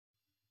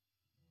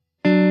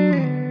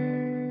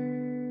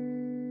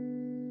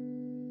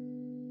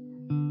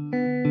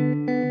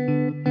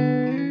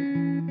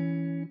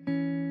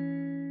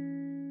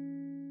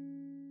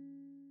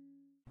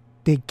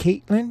Did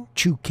Caitlin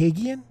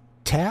Chookagian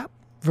tap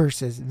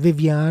versus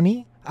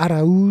Viviane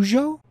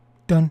Araujo?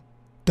 Dun,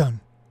 dun,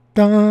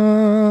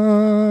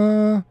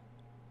 dun.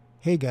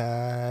 Hey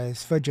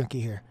guys, Fud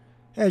Junkie here.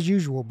 As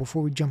usual,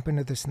 before we jump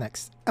into this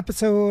next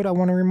episode, I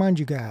want to remind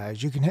you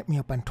guys you can hit me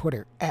up on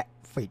Twitter at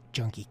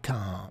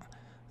FightJunkieCom.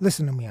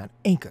 Listen to me on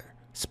Anchor,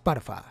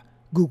 Spotify,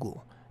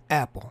 Google,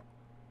 Apple,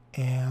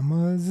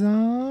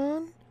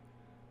 Amazon.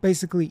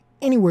 Basically,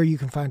 anywhere you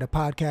can find a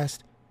podcast,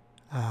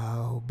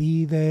 I'll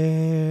be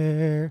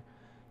there.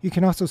 You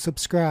can also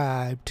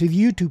subscribe to the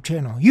YouTube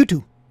channel,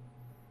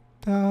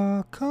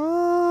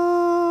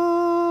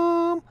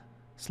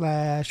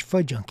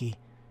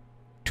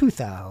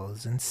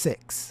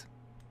 youtube.com/FudJunkie2006.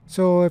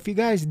 So if you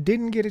guys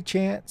didn't get a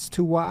chance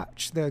to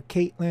watch the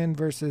Caitlin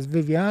versus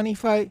Viviane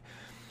fight,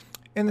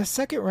 in the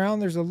second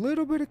round, there's a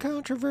little bit of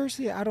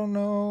controversy. I don't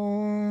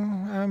know.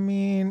 I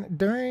mean,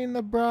 during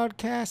the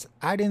broadcast,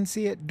 I didn't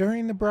see it.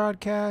 During the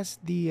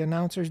broadcast, the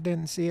announcers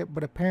didn't see it.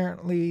 But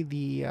apparently,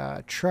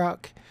 the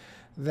truck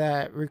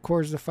that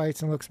records the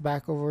fights and looks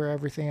back over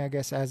everything, I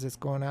guess, as it's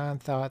going on,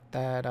 thought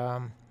that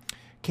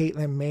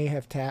Caitlin may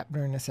have tapped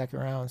during the second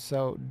round.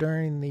 So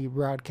during the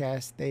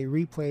broadcast, they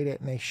replayed it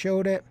and they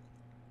showed it.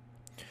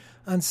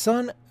 On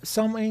some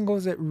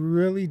angles, it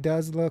really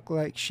does look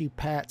like she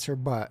pats her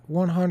butt,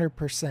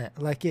 100%.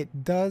 Like,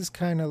 it does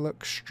kind of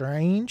look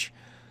strange.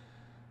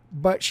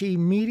 But she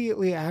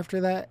immediately after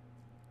that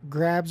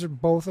grabs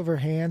both of her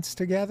hands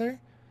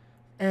together.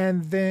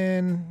 And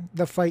then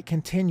the fight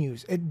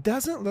continues. It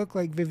doesn't look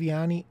like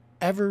Viviane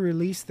ever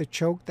released the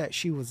choke that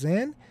she was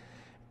in.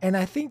 And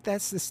I think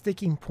that's the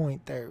sticking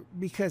point there.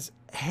 Because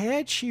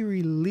had she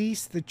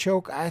released the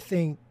choke, I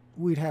think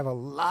we'd have a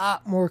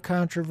lot more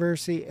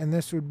controversy, and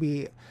this would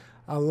be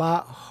a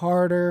lot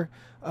harder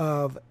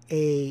of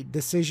a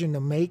decision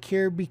to make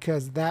here,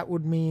 because that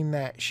would mean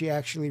that she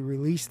actually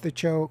released the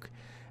choke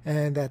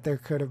and that there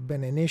could have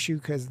been an issue,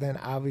 because then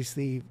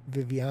obviously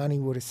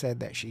Viviane would have said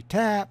that she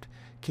tapped,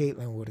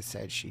 Caitlin would have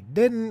said she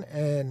didn't,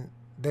 and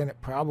then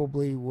it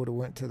probably would have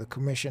went to the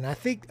commission. I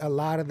think a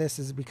lot of this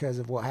is because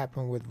of what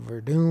happened with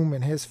Werdum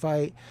and his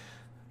fight.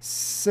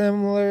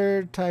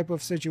 Similar type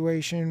of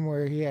situation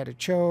where he had a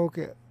choke.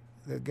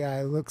 The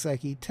guy looks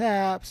like he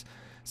taps.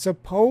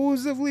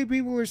 Supposedly,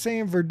 people were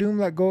saying Werdum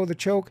let go of the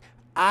choke.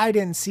 I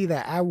didn't see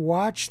that. I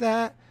watched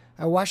that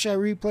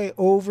replay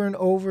over and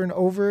over and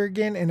over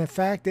again. And in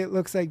fact, it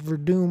looks like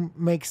Werdum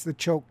makes the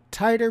choke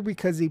tighter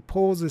because he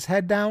pulls his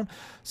head down.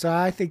 So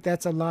I think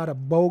that's a lot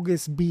of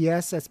bogus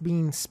BS that's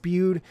being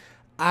spewed.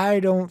 I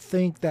don't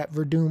think that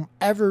Werdum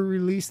ever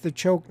released the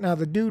choke. Now,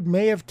 the dude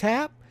may have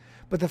tapped,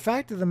 but the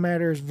fact of the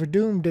matter is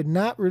Werdum did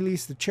not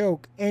release the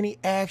choke, and he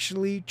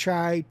actually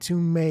tried to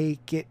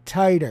make it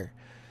tighter.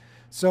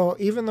 So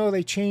even though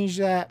they changed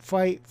that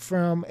fight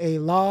from a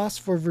loss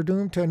for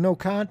Werdum to a no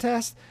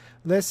contest,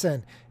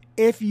 listen,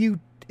 if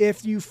you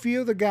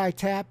feel the guy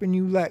tap and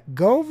you let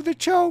go of the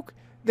choke,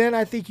 then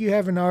I think you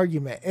have an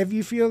argument. If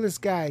you feel this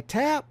guy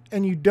tap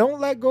and you don't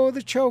let go of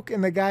the choke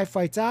and the guy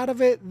fights out of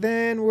it,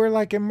 then we're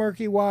like in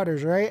murky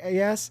waters, right?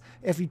 Yes,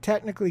 if you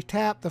technically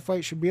tap, the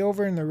fight should be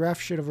over and the ref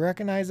should have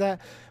recognized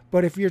that.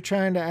 But if you're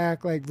trying to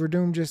act like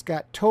Werdum just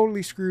got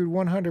totally screwed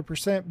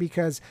 100%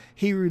 because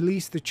he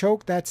released the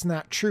choke, that's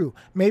not true.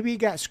 Maybe he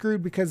got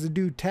screwed because the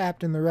dude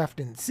tapped and the ref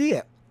didn't see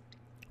it.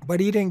 But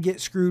he didn't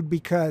get screwed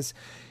because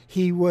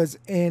he was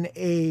in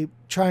a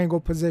triangle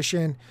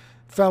position,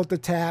 felt the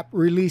tap,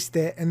 released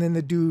it, and then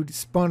the dude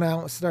spun out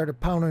and started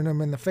pounding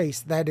him in the face.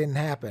 That didn't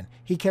happen.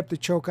 He kept the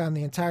choke on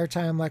the entire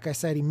time. Like I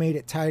said, he made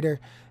it tighter,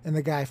 and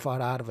the guy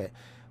fought out of it.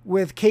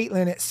 With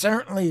Caitlin, it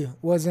certainly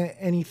wasn't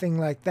anything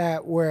like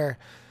that where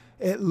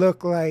it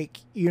looked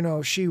like,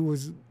 she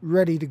was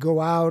ready to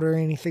go out or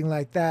anything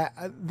like that.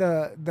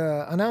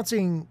 The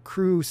announcing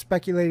crew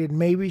speculated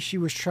maybe she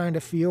was trying to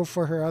feel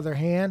for her other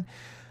hand.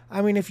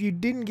 I mean, if you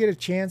didn't get a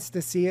chance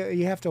to see it,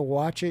 you have to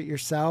watch it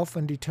yourself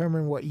and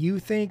determine what you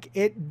think.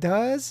 It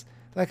does,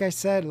 like I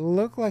said,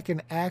 look like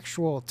an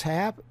actual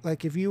tap.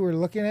 Like if you were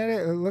looking at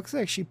it, it looks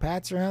like she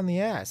pats her on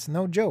the ass.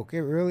 No joke.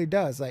 It really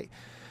does.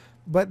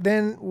 But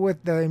then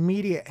with the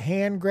immediate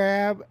hand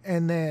grab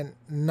and then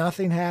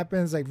nothing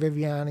happens, like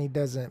Viviane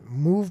doesn't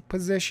move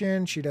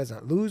position, she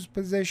doesn't lose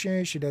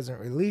position, she doesn't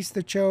release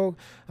the choke.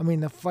 I mean,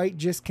 the fight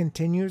just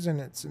continues in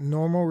its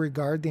normal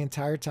regard the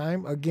entire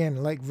time.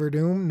 Again, like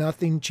Werdum,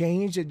 nothing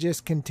changed, it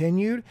just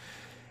continued.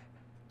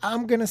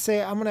 I'm going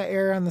to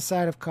err on the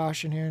side of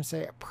caution here and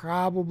say it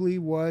probably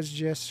was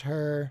just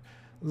her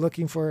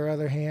looking for her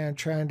other hand,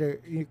 trying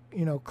to,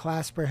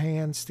 clasp her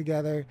hands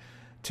together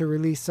to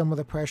release some of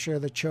the pressure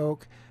of the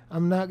choke.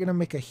 I'm not going to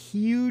make a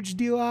huge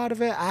deal out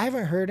of it. I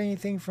haven't heard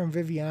anything from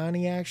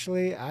Viviane,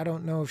 actually. I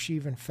don't know if she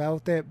even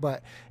felt it,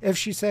 but if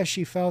she says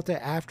she felt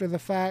it after the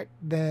fact,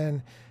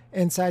 then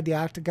inside the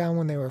octagon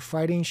when they were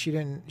fighting, she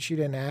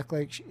didn't act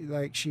like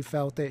she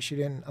felt it. She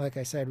didn't, like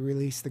I said,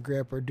 release the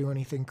grip or do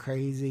anything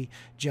crazy,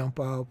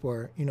 jump up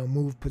or,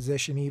 move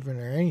position even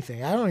or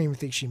anything. I don't even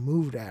think she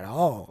moved at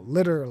all.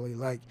 Literally,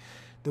 like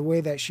the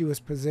way that she was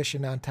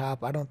positioned on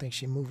top, I don't think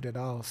she moved at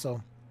all. So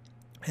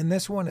In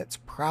this one, it's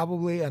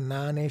probably a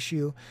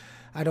non-issue.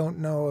 I don't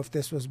know if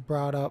this was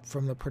brought up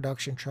from the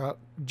production truck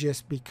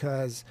just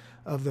because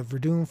of the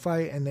Verdun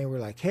fight, and they were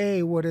like,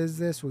 hey, what is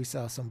this? We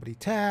saw somebody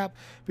tap.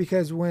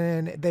 Because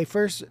when they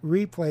first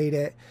replayed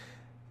it,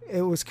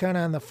 it was kind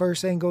of on the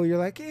first angle. You're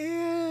like,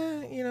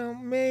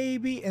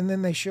 maybe. And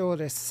then they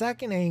showed a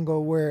second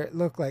angle where it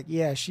looked like,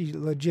 yeah, she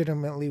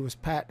legitimately was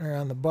patting her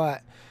on the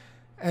butt.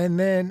 And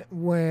then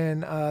when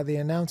the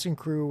announcing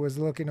crew was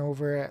looking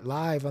over at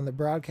live on the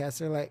broadcast,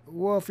 they're like,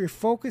 well, if you're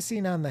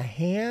focusing on the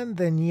hand,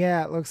 then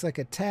yeah, it looks like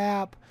a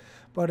tap.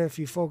 But if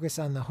you focus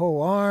on the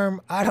whole arm,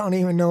 I don't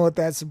even know what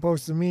that's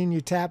supposed to mean. You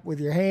tap with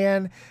your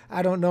hand.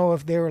 I don't know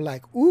if they were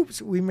like,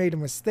 oops, we made a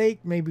mistake.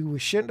 Maybe we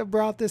shouldn't have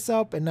brought this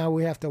up, and now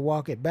we have to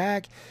walk it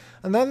back.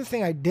 Another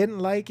thing I didn't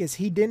like is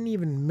he didn't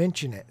even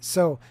mention it.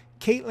 So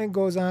Kaitlyn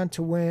goes on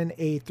to win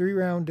a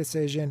 3-round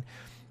decision.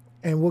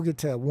 And we'll get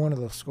to one of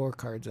those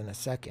scorecards in a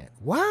second.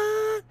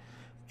 What?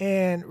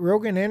 And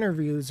Rogan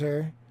interviews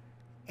her,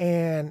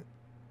 and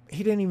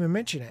he didn't even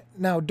mention it.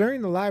 Now,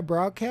 during the live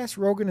broadcast,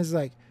 Rogan is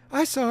like,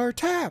 I saw her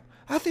tap.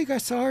 I think I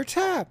saw her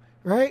tap.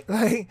 Right?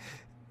 Like,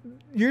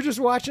 you're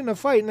just watching the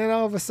fight, and then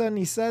all of a sudden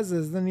he says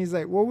this. Then he's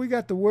like, well, we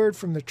got the word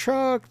from the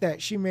truck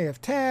that she may have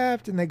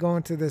tapped, and they go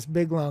into this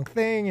big, long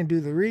thing and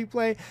do the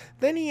replay.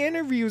 Then he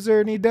interviews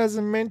her, and he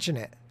doesn't mention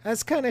it.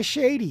 That's kind of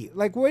shady.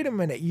 Like, wait a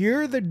minute.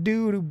 You're the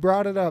dude who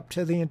brought it up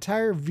to the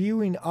entire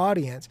viewing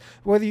audience.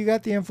 Whether you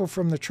got the info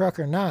from the truck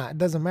or not, it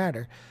doesn't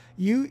matter.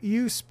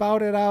 You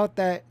spouted out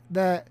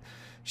that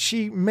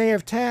she may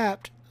have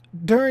tapped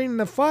during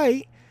the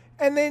fight,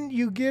 and then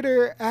you get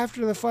her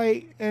after the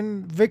fight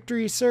in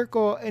victory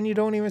circle, and you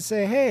don't even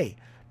say, hey,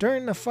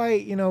 during the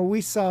fight,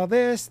 we saw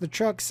this. The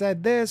truck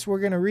said this. We're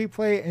going to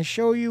replay it and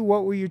show you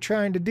what were you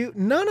trying to do.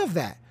 None of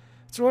that.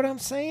 That's what I'm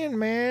saying,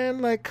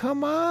 man. Like,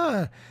 come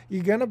on.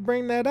 You're going to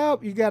bring that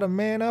up. You got to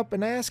man up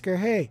and ask her,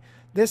 hey,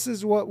 this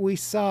is what we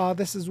saw.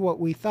 This is what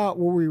we thought.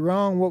 Were we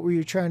wrong? What were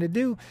you trying to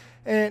do?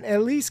 And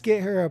at least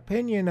get her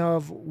opinion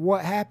of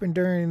what happened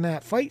during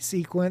that fight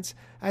sequence.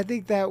 I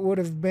think that would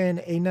have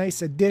been a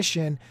nice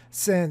addition,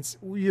 since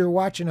you're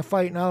watching a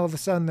fight and all of a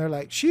sudden they're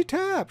like, she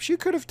tapped. She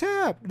could have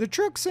tapped. The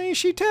truck's saying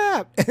she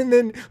tapped. And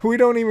then we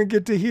don't even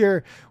get to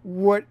hear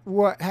what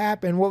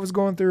happened, what was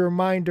going through her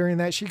mind during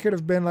that. She could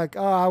have been like,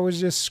 oh, I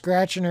was just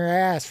scratching her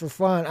ass for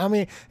fun. I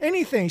mean,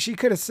 anything she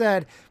could have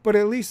said, but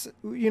at least,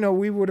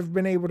 we would have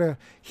been able to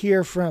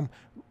hear from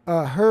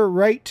her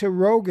right to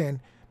Rogan,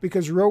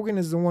 because Rogan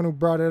is the one who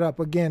brought it up.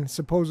 Again,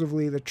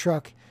 supposedly the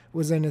truck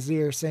was in his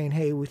ear saying,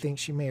 hey, we think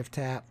she may have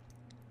tapped.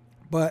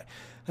 But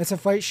that's a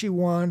fight she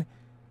won,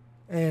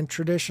 and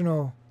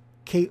traditional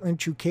Kaitlyn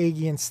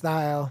Chookagian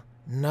style,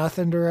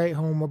 nothing to write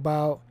home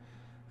about.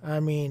 I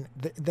mean,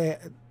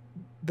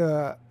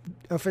 the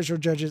official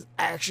judges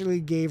actually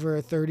gave her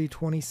a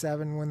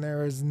 30-27 when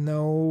there is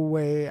no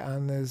way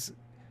on this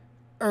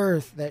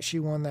earth that she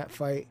won that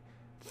fight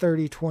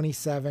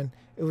 30-27.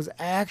 It was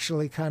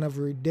actually kind of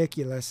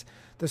ridiculous.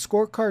 The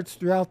scorecards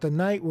throughout the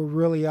night were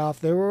really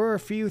off. There were a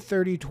few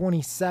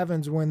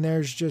 30-27s when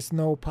there's just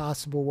no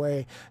possible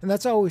way. And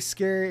that's always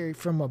scary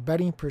from a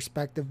betting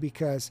perspective,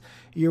 because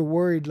you're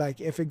worried,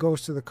 like, if it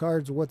goes to the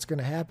cards, what's going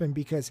to happen?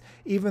 Because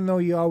even though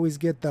you always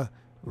get the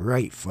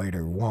right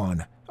fighter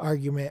won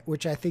argument,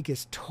 which I think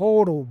is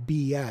total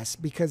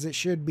BS, because it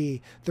should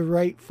be the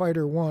right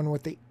fighter won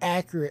with the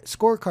accurate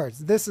scorecards.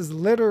 This is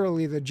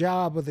literally the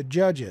job of the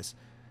judges.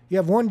 You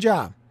have one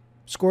job: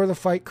 score the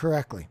fight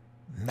correctly.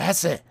 And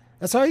that's it.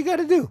 That's all you got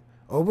to do.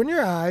 Open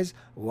your eyes,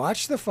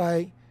 watch the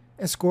fight,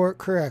 and score it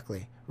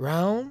correctly.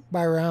 Round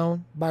by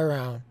round by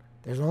round.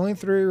 There's only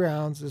 3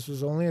 rounds. This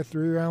was only a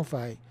 3-round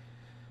fight.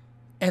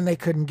 And they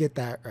couldn't get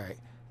that right.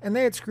 And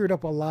they had screwed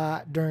up a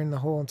lot during the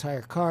whole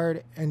entire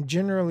card. And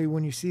generally,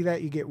 when you see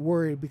that, you get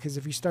worried, because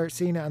if you start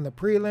seeing it on the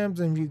prelims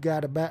and you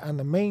got a bet on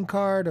the main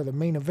card or the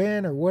main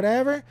event or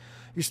whatever,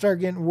 you start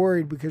getting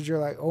worried, because you're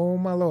like, oh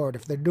my Lord,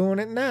 if they're doing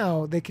it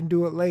now, they can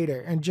do it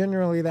later. And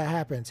generally that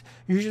happens.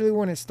 Usually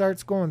when it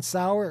starts going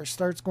sour or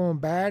starts going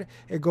bad,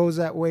 it goes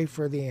that way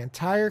for the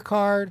entire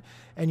card.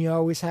 And you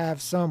always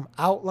have some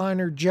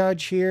outliner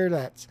judge here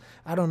that's,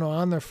 I don't know,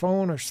 on their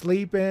phone or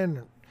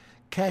sleeping,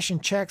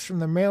 cashing checks from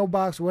the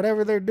mailbox,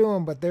 whatever they're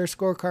doing, but their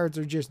scorecards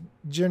are just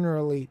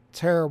generally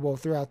terrible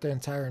throughout the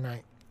entire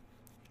night.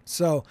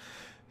 So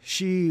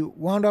she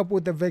wound up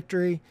with the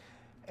victory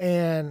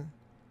and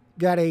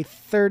got a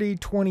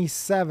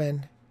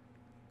 30-27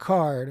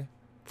 card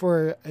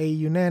for a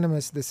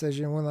unanimous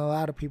decision, when a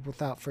lot of people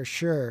thought for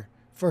sure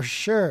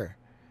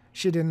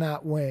she did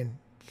not win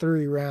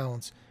 3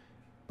 rounds.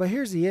 But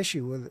here's the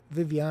issue with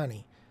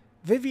Viviane.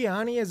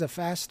 Viviane is a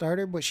fast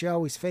starter, but she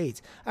always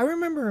fades. I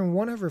remember in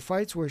one of her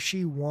fights where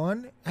she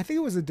won, I think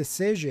it was a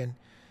decision,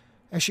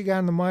 and she got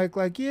on the mic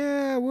like,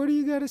 yeah, what do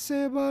you got to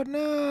say about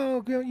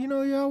now?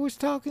 You're always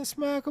talking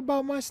smack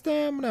about my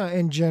stamina,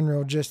 in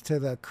general, just to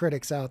the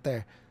critics out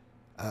there.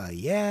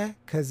 Yeah,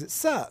 because it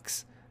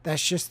sucks.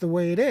 That's just the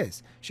way it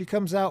is. She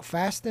comes out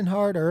fast and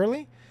hard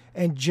early,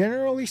 and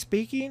generally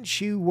speaking,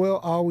 she will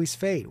always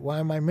fade. Why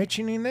am I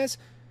mentioning this?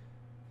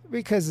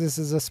 Because this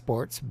is a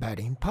sports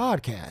betting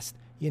podcast.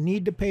 You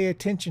need to pay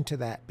attention to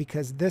that,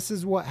 because this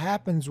is what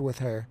happens with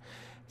her.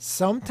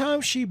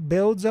 Sometimes she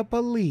builds up a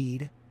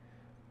lead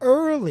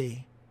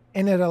early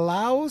and it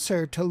allows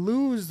her to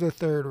lose the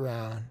third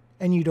round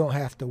and you don't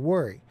have to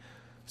worry.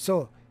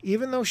 So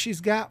even though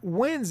she's got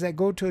wins that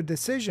go to a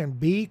decision,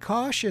 be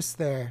cautious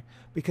there,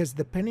 because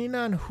depending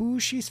on who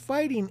she's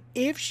fighting,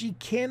 if she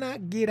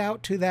cannot get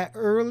out to that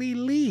early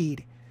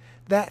lead,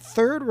 that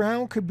third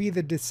round could be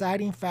the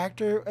deciding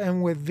factor.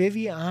 And with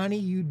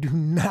Viviane, you do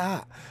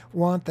not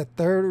want the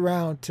third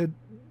round to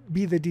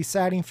be the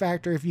deciding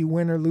factor if you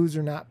win or lose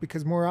or not,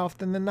 because more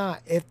often than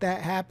not, if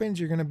that happens,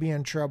 you're going to be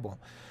in trouble.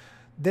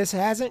 This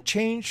hasn't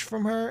changed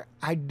from her.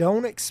 I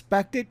don't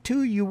expect it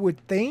to. You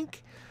would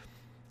think,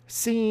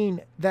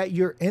 seeing that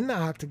you're in the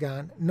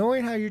octagon,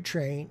 knowing how you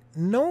train,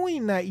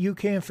 knowing that you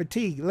can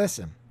fatigue.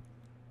 Listen,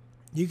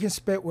 you can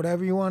spit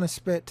whatever you want to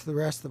spit to the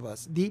rest of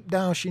us. Deep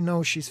down, she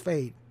knows she's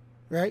fading,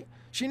 right?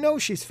 She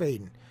knows she's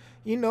fading.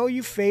 You know,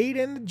 you fade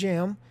in the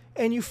gym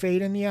and you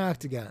fade in the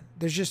octagon.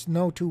 There's just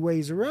no two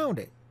ways around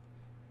it.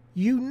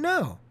 You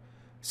know.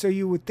 So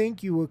you would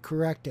think you would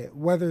correct it,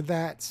 whether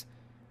that's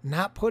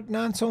not putting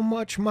on so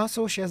much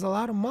muscle. She has a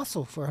lot of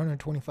muscle for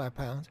 125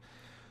 pounds.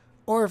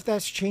 Or if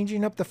that's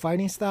changing up the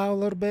fighting style a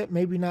little bit,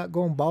 maybe not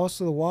going balls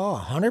to the wall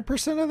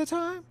 100% of the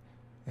time,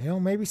 you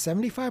know, maybe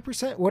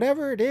 75%,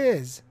 whatever it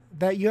is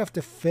that you have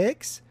to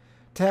fix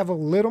to have a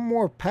little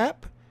more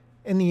pep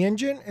in the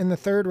engine in the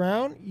third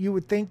round. You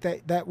would think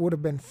that that would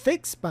have been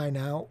fixed by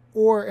now,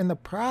 or in the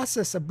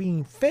process of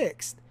being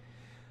fixed,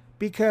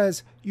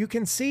 because you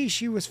can see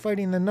she was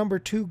fighting the number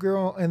 2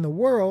 girl in the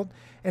world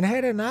and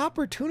had an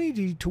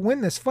opportunity to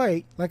win this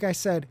fight. Like I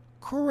said,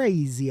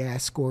 crazy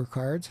ass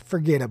scorecards,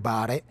 forget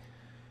about it.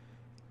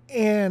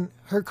 And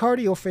her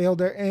cardio failed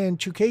her, and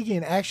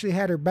Chookagian actually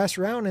had her best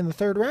round in the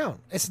third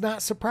round. It's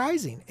not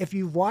surprising. If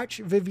you've watched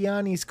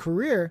Viviane's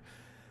career,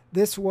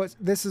 this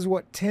is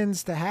what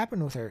tends to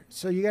happen with her.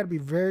 So you got to be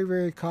very,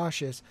 very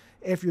cautious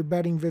if you're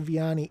betting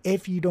Viviane,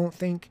 if you don't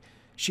think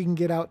she can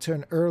get out to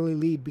an early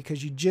lead,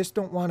 because you just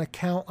don't want to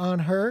count on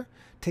her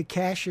to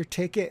cash your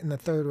ticket in the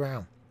third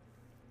round.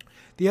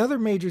 The other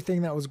major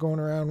thing that was going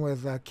around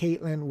with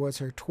Katlyn was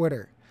her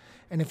Twitter.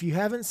 And if you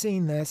haven't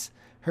seen this,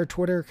 her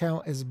Twitter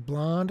account is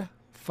Blonde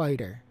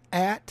Fighter,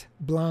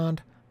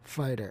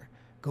 @BlondeFighter.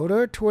 Go to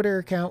her Twitter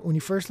account. When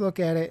you first look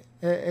at it,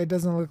 it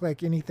doesn't look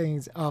like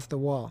anything's off the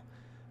wall.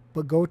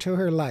 But go to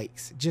her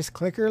likes. Just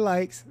click her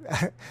likes.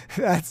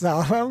 That's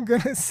all I'm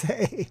going to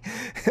say.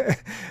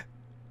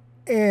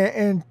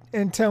 and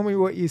tell me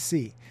what you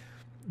see.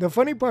 The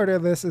funny part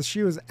of this is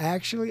she was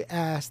actually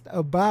asked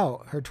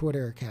about her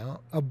Twitter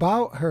account,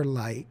 about her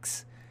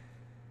likes,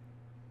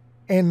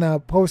 in the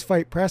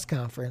post-fight press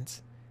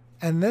conference.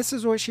 And this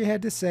is what she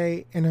had to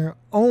say in her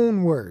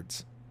own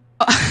words.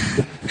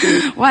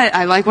 What?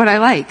 I like what I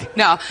like.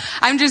 No,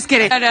 I'm just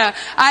kidding. But,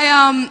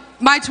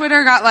 my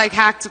Twitter got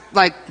hacked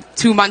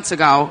 2 months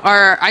ago,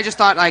 or I just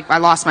thought I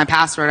lost my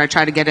password. I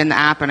tried to get in the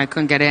app and I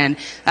couldn't get in.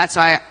 That's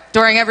why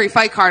during every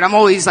fight card, I'm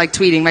always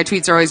tweeting. My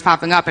tweets are always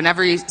popping up, and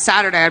every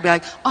Saturday I'd be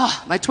like,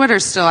 oh, my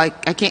Twitter's still I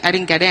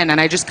didn't get in, and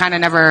I just kind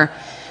of never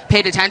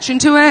paid attention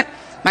to it.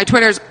 My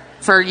Twitter's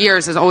for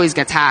years always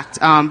gets hacked,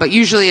 but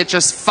usually it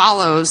just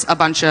follows a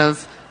bunch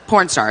of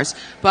porn stars.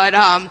 But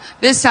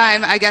this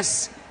time, I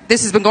guess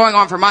this has been going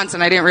on for months,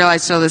 and I didn't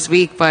realize till this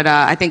week. But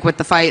I think with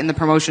the fight and the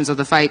promotions of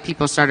the fight,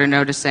 people started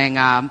noticing.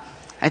 I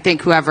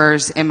think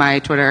whoever's in my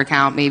Twitter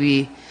account,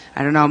 maybe,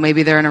 I don't know,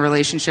 maybe they're in a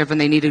relationship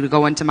and they needed to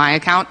go into my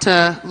account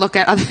to look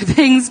at other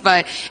things.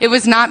 But it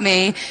was not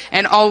me.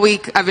 And all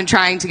week I've been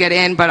trying to get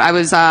in, but I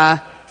was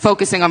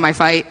focusing on my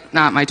fight,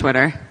 not my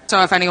Twitter.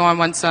 So if anyone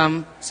wants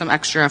some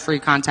extra free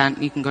content,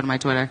 you can go to my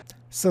Twitter.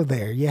 So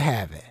there you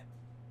have it.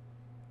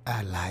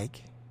 I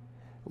like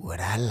what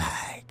I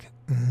like.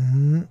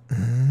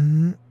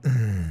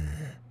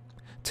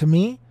 To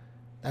me,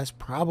 that's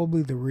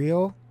probably the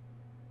real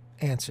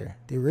answer.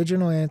 The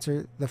original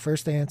answer, the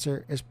first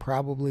answer, is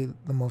probably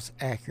the most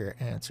accurate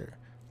answer.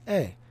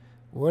 Hey,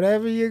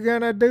 whatever you're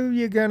gonna do,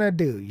 you're gonna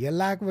do. You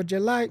like what you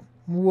like,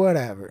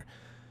 whatever.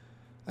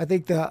 I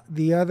think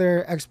the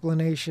other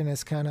explanation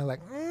is kind of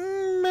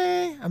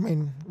meh. I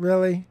mean,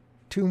 really?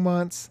 2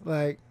 months,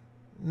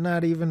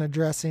 not even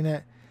addressing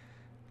it?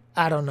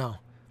 I don't know.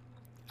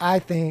 I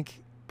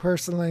think,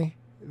 personally,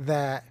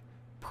 that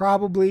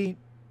probably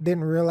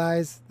didn't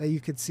realize that you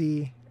could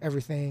see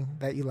everything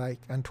that you like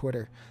on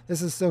Twitter.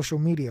 This is social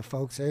media,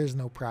 folks. There is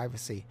no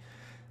privacy.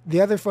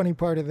 The other funny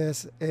part of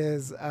this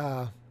is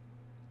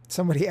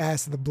somebody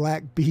asked the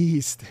Black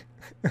Beast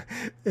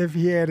if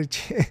he had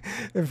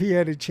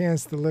a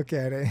chance to look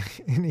at it,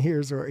 and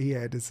here's what he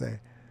had to say.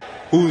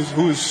 Who's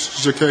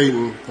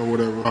Jakaden or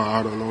whatever?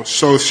 I don't know.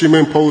 So she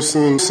been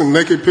posting some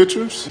naked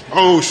pictures?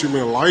 Oh, she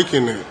been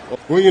liking it.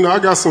 Well, I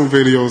got some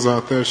videos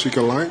out there she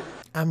can like.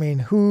 I mean,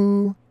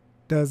 who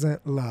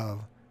doesn't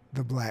love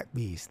the Black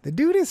Beast? The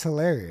dude is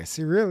hilarious.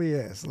 He really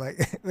is.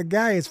 The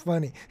guy is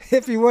funny.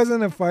 If he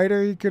wasn't a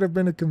fighter, he could have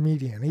been a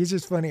comedian. He's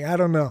just funny. I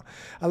don't know.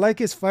 I like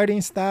his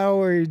fighting style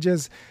where he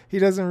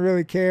doesn't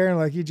really care,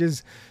 and he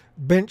just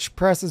bench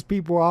presses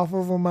people off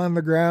of him on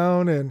the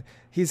ground, and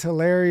He's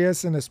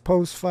hilarious in his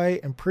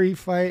post-fight and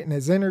pre-fight and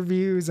his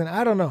interviews, and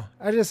I don't know.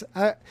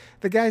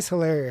 The guy's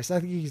hilarious. I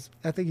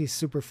think he's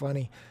super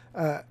funny.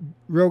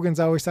 Rogan's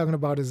always talking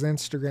about his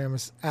Instagram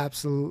is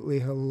absolutely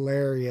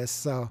hilarious.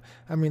 So,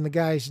 I mean, the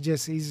guy's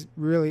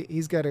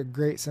he's got a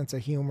great sense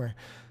of humor.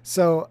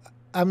 So,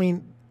 I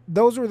mean,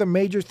 those were the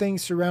major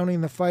things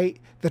surrounding the fight.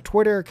 The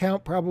Twitter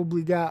account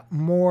probably got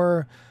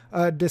more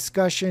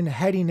discussion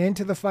heading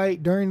into the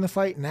fight, during the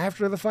fight, and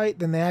after the fight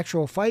than the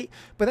actual fight.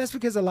 But that's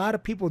because a lot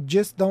of people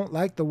just don't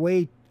like the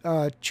way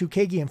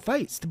Chookagian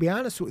fights, to be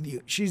honest with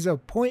you. She's a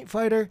point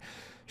fighter.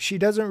 She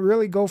doesn't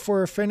really go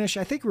for a finish.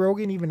 I think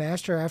Rogan even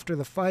asked her after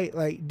the fight,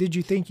 like, did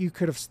you think you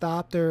could have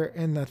stopped her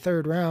in the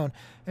third round?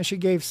 And she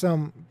gave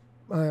some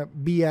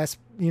BS,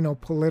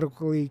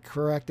 politically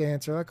correct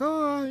answer, like,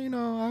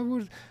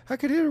 I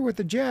could hit her with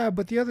the jab,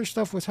 but the other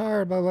stuff was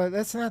hard, blah, blah.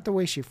 That's not the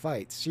way she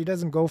fights. She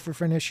doesn't go for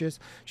finishes.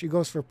 She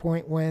goes for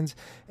point wins.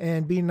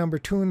 And being number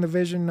 2 in the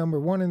division, number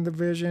 1 in the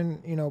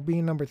division,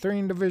 being number 3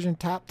 in the division,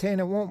 top 10,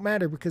 it won't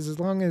matter, because as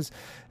long as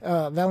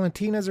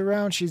Valentina's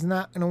around, she's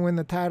not going to win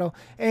the title.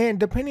 And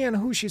depending on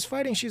who she's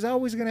fighting, she's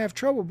always going to have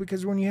trouble,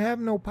 because when you have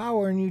no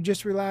power and you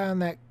just rely on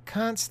that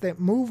constant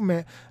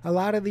movement, a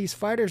lot of these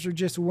fighters are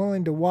just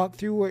willing to walk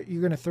through what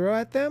you're going to throw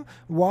at them,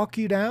 walk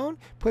you down,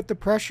 put the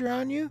pressure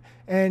on you,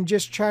 and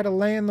just try to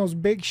land those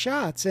big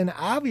shots. And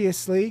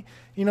obviously,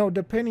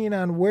 depending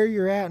on where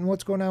you're at and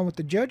what's going on with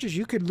the judges,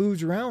 you could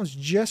lose rounds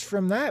just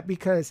from that,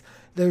 because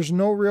there's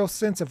no real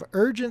sense of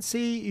urgency.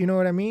 You know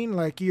what I mean?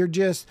 Like, you're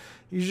just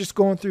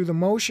going through the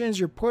motions,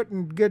 you're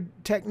putting good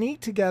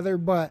technique together,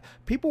 but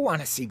people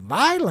want to see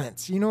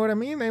violence. You know what I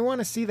mean? They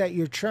want to see that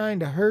you're trying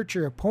to hurt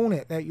your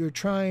opponent, that you're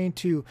trying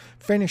to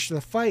finish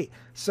the fight.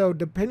 So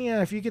depending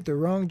on if you get the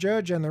wrong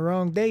judge on the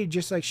wrong day,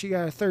 just like she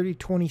got a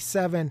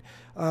 30-27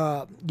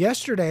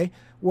 yesterday,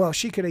 well,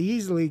 she could have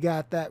easily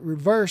got that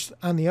reversed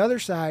on the other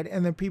side,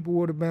 and then people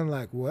would have been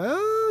like, well,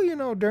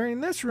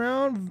 during this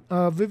round,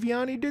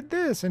 Viviani did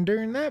this, and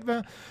during that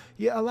round.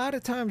 Yeah, a lot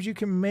of times you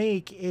can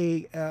make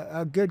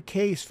a good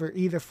case for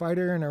either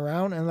fighter in a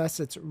round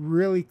unless it's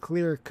really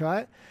clear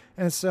cut.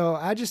 And so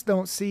I just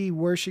don't see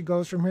where she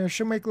goes from here.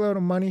 She'll make a lot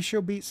of money.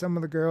 She'll beat some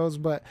of the girls,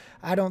 but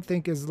I don't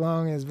think as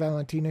long as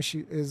Valentina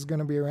is going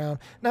to be around,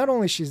 not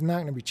only she's not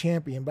going to be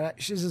champion,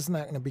 but she's just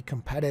not going to be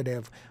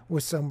competitive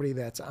with somebody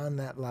that's on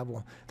that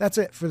level. That's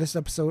it for this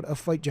episode of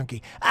Fight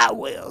Junkie. I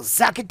will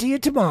sock it to you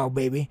tomorrow,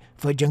 baby.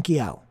 Fight Junkie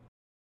out.